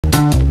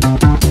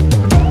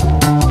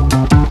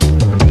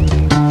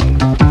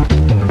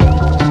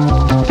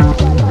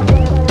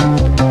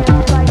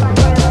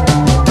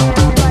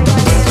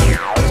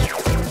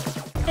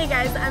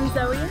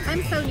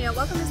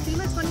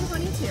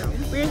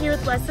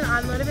Westin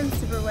Automotive and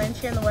Superwinch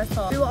here in the West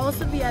Hall. We will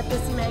also be at the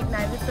SEMA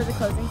Ignited for the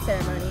closing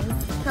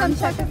ceremonies. Come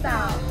check us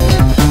out.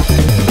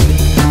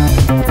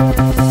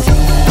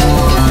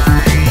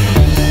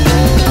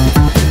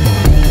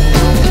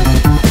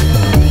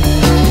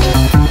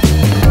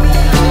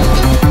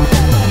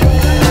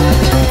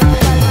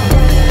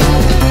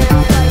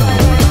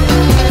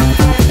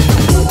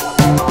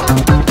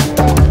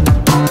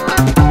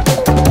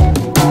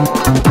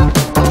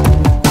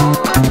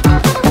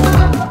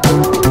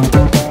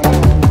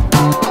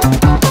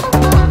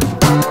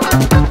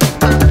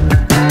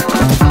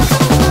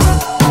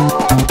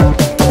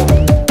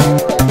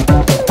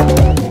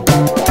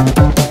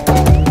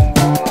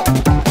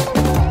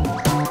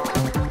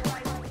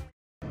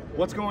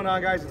 What's going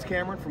on, guys? It's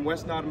Cameron from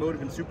Westin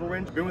Automotive and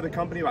Superwinch. Been with the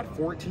company about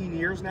 14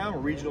 years now. I'm a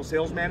regional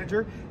sales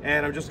manager,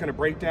 and I'm just going to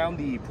break down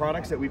the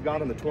products that we've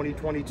got on the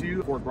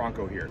 2022 Ford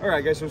Bronco here. All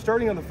right, guys, so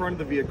starting on the front of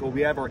the vehicle,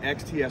 we have our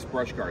XTS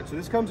brush guard. So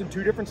this comes in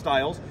two different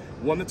styles.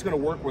 One that's going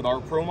to work with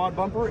our Pro Mod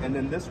bumper, and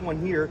then this one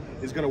here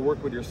is going to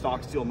work with your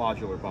stock steel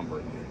modular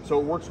bumper. So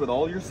it works with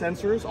all your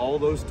sensors. All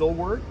of those still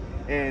work.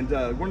 And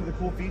one of the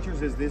cool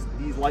features is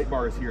these light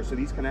bars here. So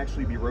these can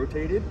actually be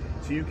rotated,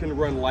 so you can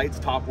run lights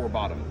top or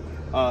bottom.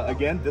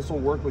 Again, this will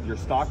work with your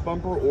stock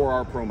bumper or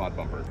our Pro Mod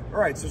bumper. All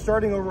right, so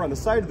starting over on the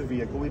side of the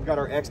vehicle, we've got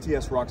our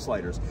XTS rock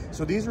sliders.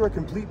 So these are a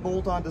complete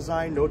bolt-on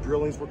design, no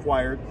drillings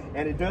required,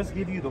 and it does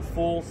give you the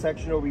full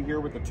section over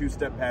here with the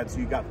two-step pad, so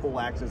you got full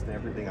access to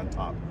everything on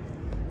top.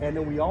 And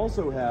then we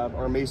also have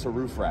our Mesa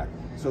roof rack.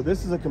 So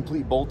this is a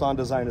complete bolt-on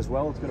design as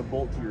well. It's going to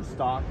bolt to your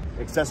stock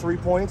accessory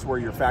points where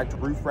your factory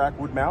roof rack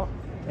would mount,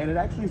 and it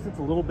actually sits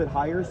a little bit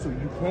higher, so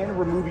you can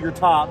remove your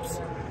tops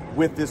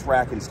with this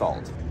rack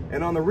installed.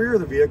 And on the rear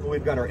of the vehicle,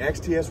 we've got our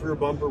XTS rear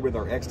bumper with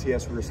our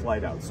XTS rear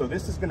slide out. So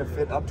this is going to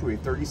fit up to a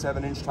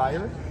 37-inch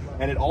tire,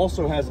 and it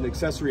also has an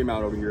accessory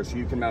mount over here. So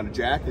you can mount a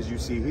jack, as you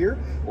see here,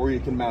 or you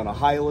can mount a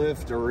high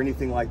lift or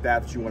anything like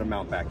that that you want to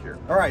mount back here.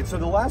 All right, so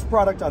the last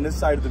product on this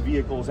side of the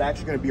vehicle is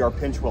actually going to be our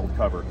pinch weld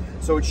cover.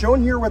 So it's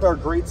shown here with our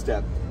Grate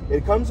step.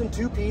 It comes in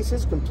two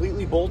pieces,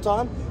 completely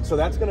bolt-on, so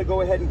that's going to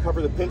go ahead and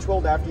cover the pinch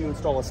weld after you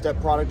install a step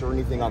product or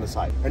anything on the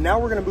side. And now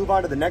we're going to move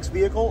on to the next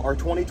vehicle, our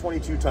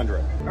 2022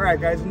 Tundra. All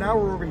right, guys, now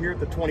we're over here at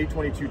the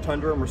 2022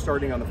 Tundra, and we're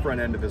starting on the front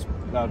end of this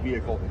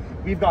vehicle.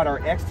 We've got our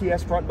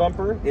XTS front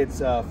bumper. It's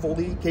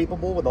fully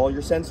capable with all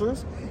your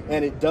sensors,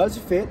 and it does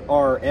fit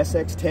our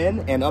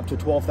SX10 and up to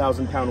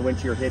 12,000-pound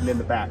winch here hidden in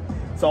the back.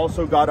 It's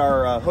also got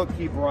our hook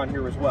keeper on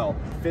here as well.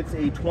 Fits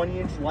a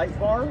 20-inch light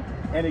bar,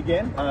 and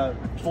again,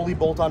 fully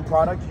bolt-on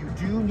product.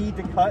 You do need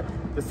to cut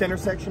the center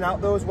section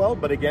out though as well,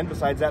 but again,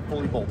 besides that,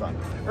 fully bolt-on.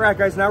 All right,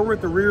 guys, now we're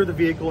at the rear of the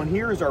vehicle, and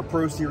here is our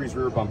Pro Series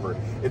rear bumper.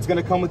 It's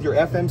going to come with your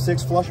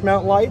FM6 flush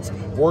mount lights,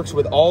 works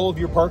with all of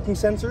your parking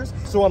sensors.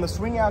 So on the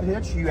swing out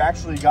hitch, you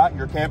actually got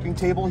your camping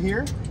table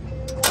here,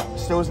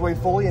 stows away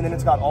fully, and then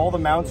it's got all the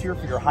mounts here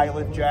for your high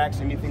lift jacks,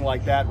 anything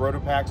like that,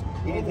 rotopacks,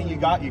 anything you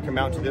got, you can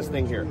mount to this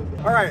thing here.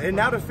 All right, and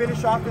now to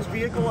finish off this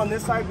vehicle on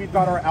this side, we've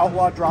got our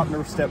Outlaw drop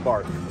nerf step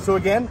bar. So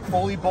again,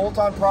 fully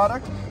bolt-on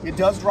product. It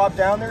does drop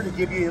down there to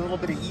give you a little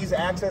bit of ease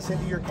access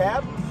into your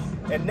cab.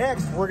 And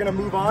next, we're gonna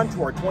move on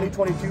to our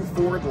 2022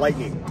 Ford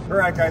Lightning. All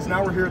right, guys,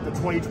 now we're here at the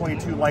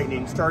 2022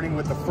 Lightning. Starting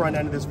with the front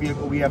end of this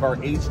vehicle, we have our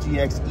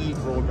HDX-e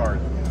grill guard.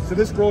 So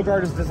this grill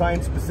guard is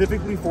designed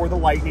specifically for the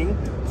Lightning,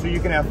 so you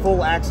can have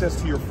full access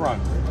to your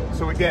front.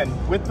 So again,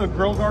 with the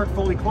grill guard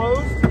fully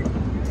closed,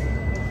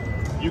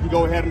 you can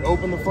go ahead and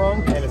open the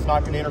front, and it's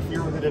not gonna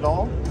interfere with it at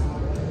all.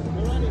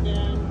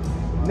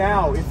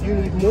 Now, if you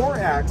need more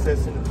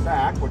access into the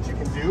back, what you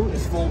can do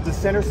is fold the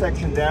center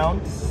section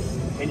down,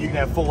 and you can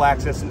have full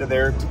access into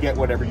there to get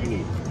whatever you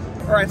need.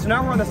 All right, so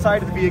now we're on the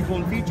side of the vehicle,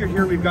 and featured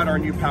here we've got our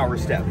new power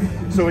step.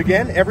 So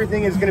again,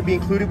 everything is going to be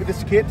included with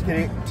this kit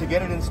to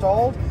get it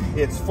installed.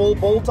 It's full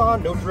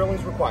bolt-on, no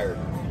drillings required.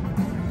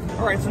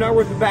 All right, so now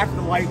we're at the back of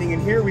the Lightning,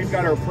 and here we've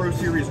got our Pro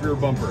Series rear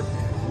bumper.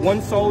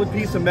 One solid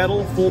piece of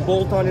metal, full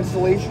bolt-on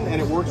installation,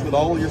 and it works with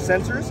all of your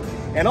sensors.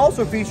 And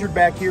also featured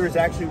back here is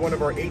actually one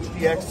of our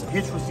HDX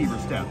hitch receiver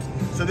steps.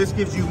 So this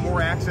gives you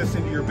more access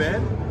into your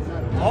bed.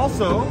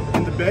 Also,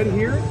 in the bed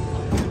here,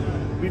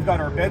 we've got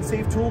our bed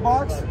safe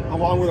toolbox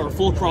along with our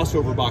full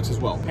crossover box as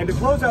well. And to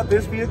close out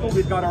this vehicle,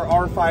 we've got our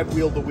R5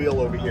 wheel-to-wheel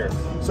over here.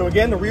 So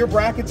again, the rear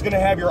bracket's gonna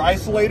have your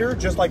isolator,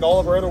 just like all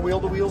of our other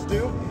wheel-to-wheels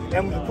do.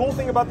 And the cool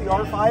thing about the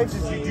R5s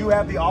is you do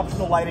have the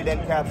optional lighted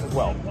end caps as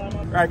well.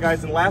 All right,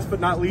 guys, and last but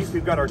not least,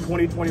 we've got our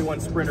 2021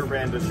 Sprinter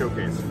van to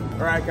showcase. All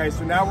right, guys,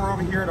 so now we're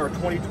over here at our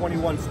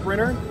 2021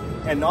 Sprinter.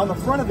 And on the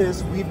front of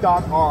this, we've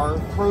got our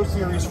Pro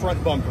Series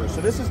front bumper.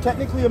 So this is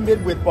technically a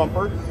mid-width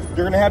bumper.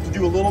 You're gonna have to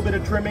do a little bit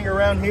of trimming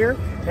around here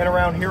and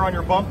around here on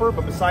your bumper,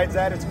 but besides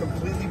that, it's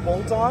completely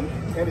bolt-on,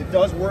 and it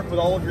does work with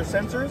all of your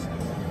sensors.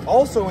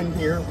 Also in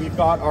here, we've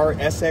got our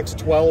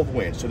SX12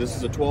 winch. So this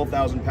is a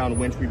 12,000-pound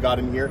winch we've got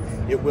in here.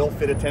 It will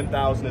fit a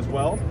 10,000 as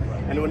well.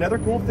 And another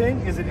cool thing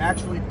is it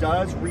actually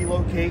does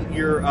relocate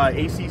your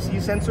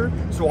ACC sensor,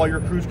 so all your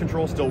cruise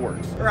control still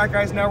works. All right,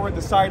 guys, now we're at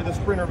the side of the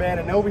Sprinter van,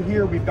 and over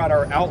here we've got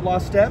our Outlaw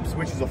steps,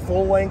 which is a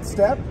full-length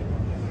step,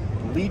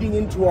 leading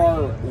into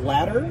our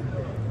ladder.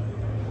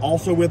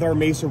 Also with our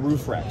Mesa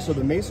roof rack. So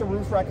the Mesa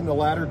roof rack and the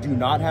ladder do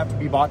not have to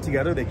be bought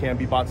together. They can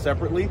be bought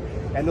separately.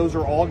 And those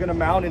are all gonna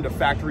mount into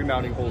factory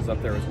mounting holes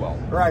up there as well.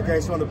 All right,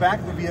 guys, so on the back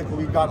of the vehicle,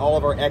 we've got all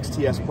of our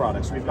XTS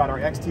products. We've got our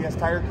XTS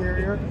tire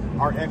carrier,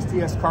 our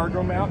XTS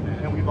cargo mount,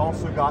 and we've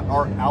also got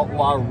our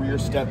Outlaw rear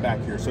step back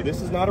here. So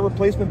this is not a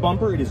replacement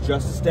bumper, it is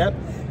just a step.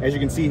 As you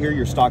can see here,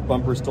 your stock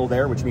bumper is still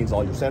there, which means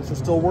all your sensors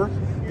still work.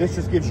 This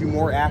just gives you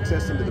more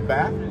access into the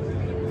back.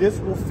 This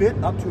will fit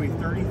up to a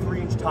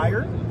 33-inch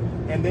tire.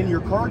 And then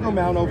your cargo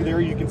mount over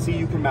there, you can see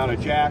you can mount a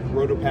jack,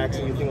 rotopacks,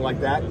 anything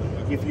like that.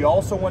 If you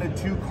also wanted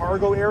 2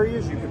 cargo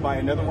areas, you could buy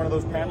another one of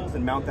those panels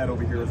and mount that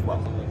over here as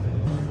well.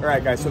 All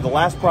right, guys, so the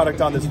last product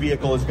on this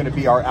vehicle is gonna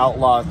be our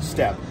Outlaw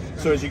step.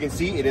 So as you can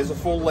see, it is a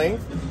full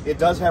length. It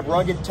does have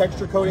rugged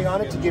texture coating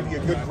on it to give you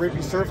a good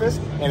grippy surface,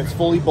 and it's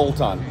fully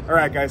bolt-on. All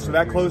right, guys, so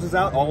that closes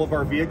out all of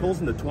our vehicles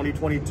in the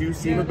 2022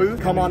 SEMA booth.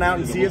 Come on out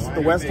and see us at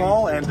the West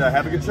Hall, and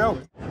have a good show.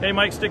 Hey,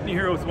 Mike Stickney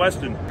here with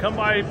Westin. Come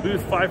by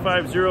booth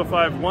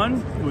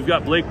 55051. We've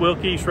got Blake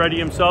Wilkie, Shreddy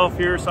himself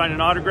here, signing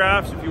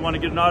autographs. If you want to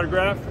get an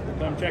autograph,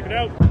 come check it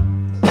out.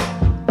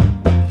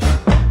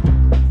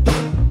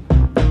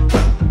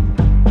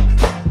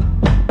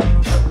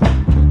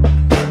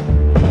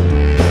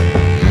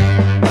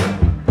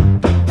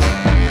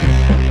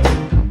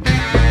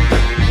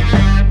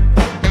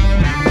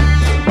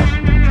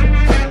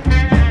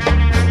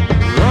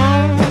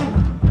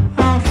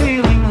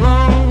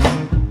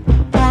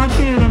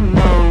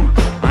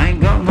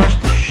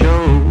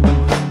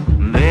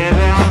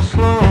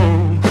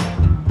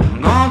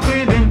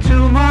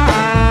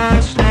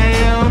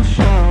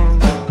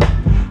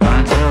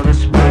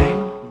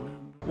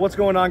 What's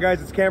going on,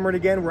 guys? It's Cameron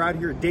again. We're out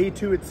here at day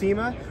 2 at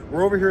SEMA.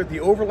 We're over here at the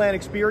Overland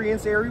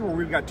Experience area where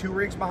we've got 2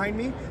 rigs behind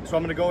me. So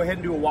I'm gonna go ahead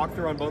and do a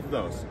walkthrough on both of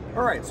those.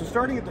 All right, so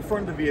starting at the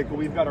front of the vehicle,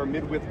 we've got our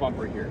mid-width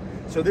bumper here.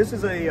 So this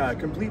is a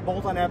complete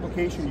bolt-on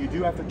application. You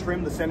do have to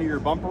trim the center of your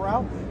bumper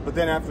out, but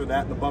then after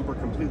that, the bumper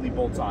completely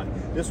bolts on.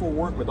 This will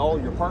work with all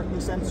your parking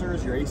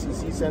sensors, your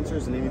ACC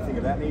sensors, and anything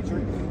of that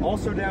nature.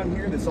 Also down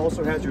here, this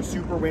also has your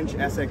Superwinch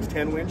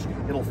SX10 winch.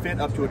 It'll fit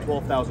up to a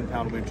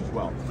 12,000-pound winch as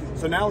well.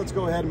 So now let's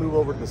go ahead and move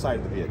over to the side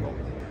of the vehicle.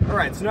 All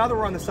right, so now that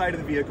we're on the side of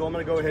the vehicle, I'm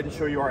gonna go ahead and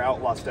show you our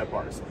Outlaw step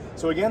bars.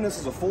 So again, this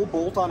is a full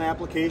bolt-on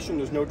application.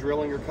 There's no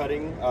drilling or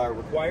cutting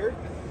required.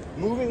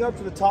 Moving up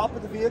to the top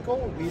of the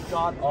vehicle, we've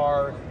got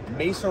our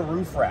Mesa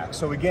roof rack.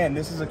 So again,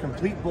 this is a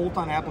complete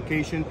bolt-on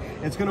application.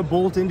 It's gonna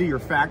bolt into your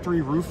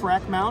factory roof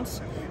rack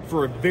mounts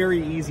for a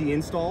very easy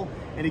install.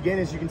 And again,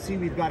 as you can see,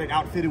 we've got it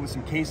outfitted with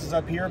some cases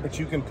up here, but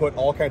you can put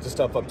all kinds of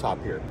stuff up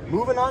top here.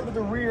 Moving on to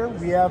the rear,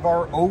 we have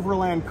our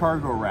Overland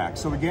cargo rack.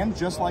 So again,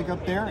 just like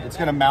up there, it's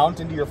gonna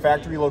mount into your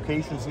factory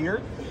locations here.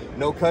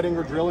 No cutting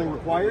or drilling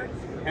required.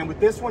 And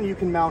with this one, you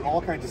can mount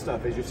all kinds of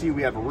stuff. As you see,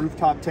 we have a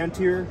rooftop tent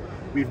here.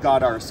 We've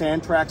got our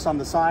sand tracks on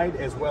the side,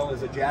 as well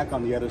as a jack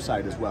on the other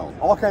side as well.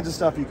 All kinds of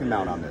stuff you can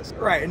mount on this.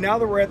 All right, and now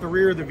that we're at the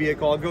rear of the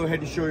vehicle, I'll go ahead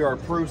and show you our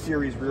Pro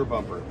Series rear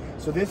bumper.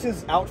 So this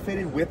is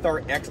outfitted with our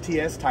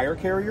XTS tire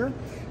carrier.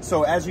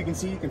 So as you can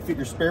see, you can fit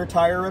your spare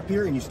tire up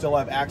here and you still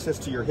have access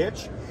to your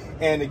hitch.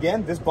 And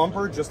again, this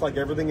bumper, just like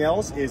everything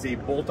else, is a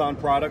bolt-on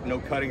product, no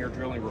cutting or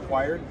drilling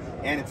required,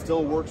 and it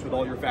still works with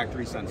all your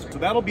factory sensors. So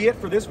that'll be it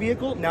for this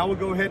vehicle. Now we'll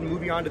go ahead and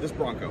move on to this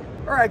Bronco.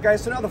 All right,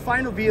 guys, so now the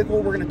final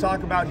vehicle we're gonna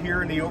talk about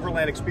here in the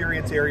Overland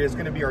Experience area is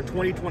gonna be our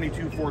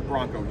 2022 Ford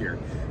Bronco here.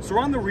 So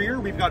on the rear,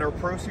 we've got our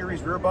Pro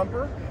Series rear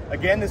bumper.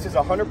 Again, this is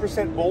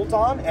 100%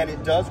 bolt-on, and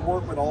it does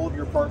work with all of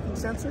your parking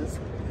sensors.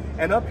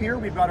 And up here,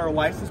 we've got our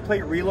license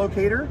plate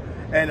relocator,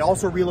 and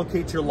also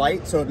relocates your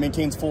light so it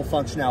maintains full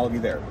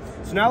functionality there.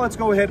 So now let's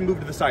go ahead and move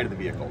to the side of the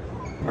vehicle.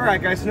 All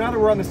right, guys, so now that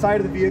we're on the side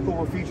of the vehicle,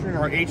 we're featuring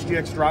our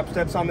HDX drop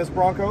steps on this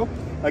Bronco.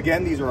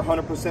 Again, these are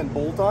 100%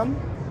 bolt-on.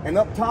 And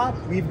up top,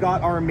 we've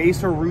got our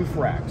Mesa roof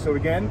rack. So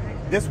again,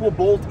 this will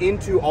bolt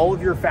into all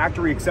of your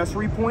factory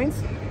accessory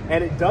points,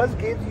 and it does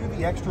give you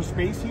the extra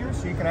space here,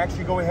 so you can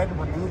actually go ahead and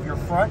remove your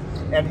front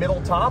and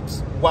middle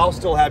tops while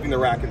still having the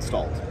rack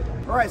installed.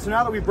 All right, so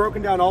now that we've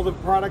broken down all the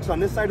products on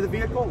this side of the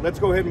vehicle, let's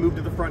go ahead and move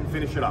to the front and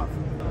finish it off.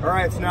 All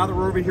right, so now that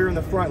we're over here in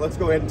the front, let's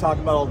go ahead and talk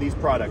about all these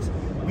products.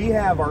 We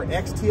have our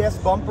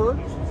XTS bumper,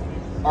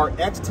 our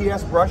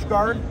XTS brush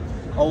guard,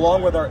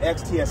 along with our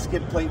XTS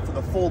skid plate for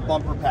the full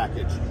bumper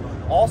package.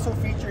 Also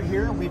featured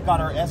here, we've got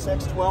our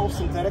SX12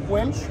 synthetic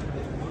winch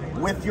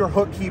with your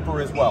hook keeper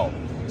as well.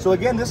 So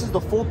again, this is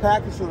the full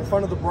package for the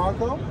front of the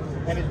Bronco,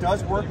 and it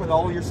does work with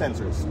all of your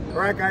sensors. All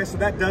right, guys, so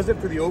that does it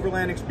for the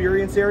Overland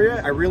Experience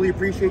area. I really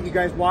appreciate you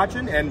guys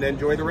watching, and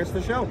enjoy the rest of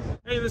the show.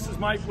 Hey, this is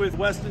Mike with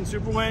Westin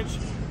Superwinch.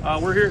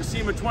 We're here at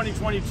SEMA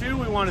 2022.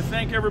 We want to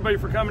thank everybody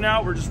for coming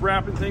out. We're just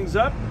wrapping things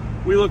up.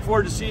 We look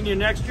forward to seeing you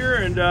next year,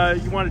 and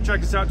you want to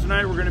check us out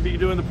tonight. We're going to be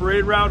doing the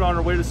parade route on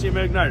our way to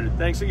SEMA Ignited.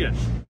 Thanks again.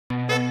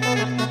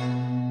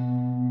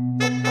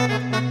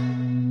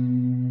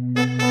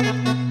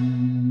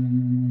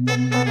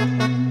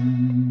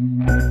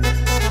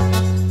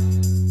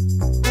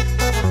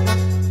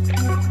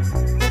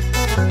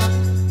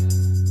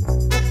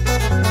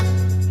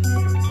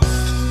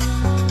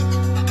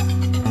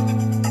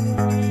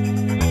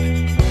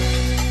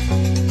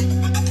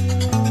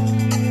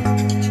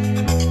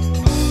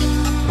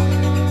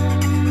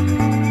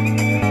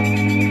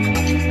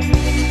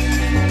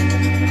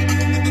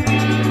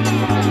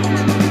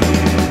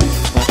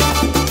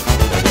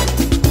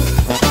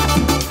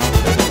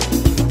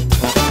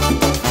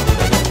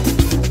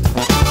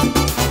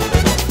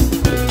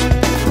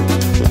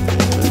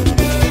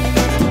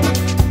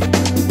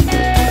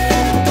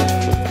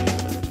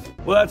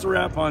 that's a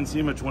wrap on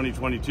SEMA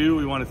 2022.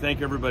 We want to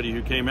thank everybody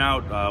who came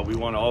out. We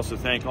want to also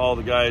thank all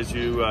the guys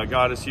who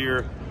got us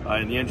here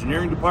in the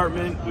engineering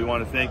department. We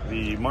want to thank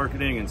the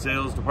marketing and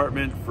sales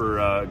department for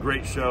a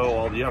great show,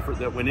 all the effort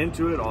that went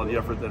into it, all the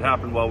effort that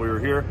happened while we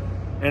were here.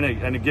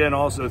 And again,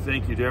 also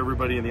thank you to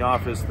everybody in the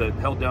office that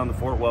held down the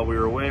fort while we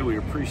were away. We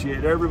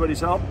appreciate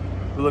everybody's help.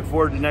 We look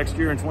forward to next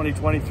year in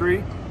 2023,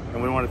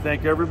 and we want to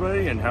thank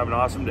everybody and have an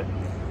awesome day.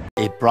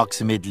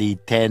 Approximately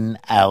 10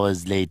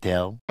 hours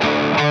later.